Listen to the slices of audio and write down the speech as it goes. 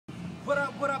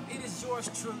What up? It is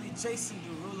yours truly, Jason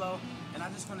Derulo, and I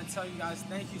just want to tell you guys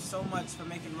thank you so much for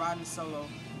making Ridin Solo,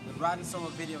 the Ridin Solo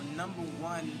video, #1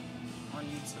 on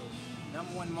YouTube.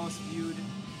 #1 most viewed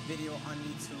video on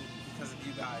YouTube because of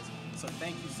you guys. So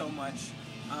thank you so much.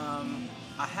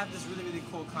 I have this really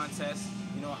cool contest,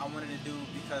 you know, I wanted to do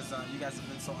because you guys have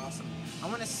been so awesome. I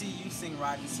want to see you sing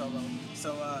Ridin Solo.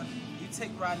 So you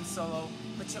take Ridin Solo,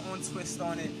 put your own twist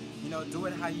on it, you know, do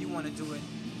it how you want to do it.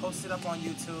 Post it up on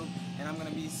YouTube, and I'm going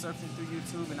to be surfing through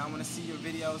YouTube, and I want to see your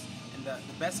videos, and the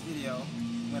best video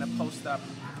I'm going to post up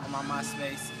on my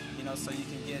MySpace, you know, so you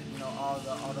can get, you know, all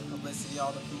the publicity,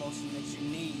 all the promotion that you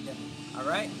need.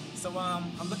 Alright? So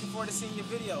I'm looking forward to seeing your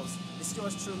videos. It's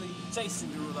yours truly, Jason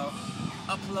Derulo.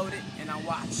 Upload it, and I'll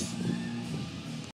watch.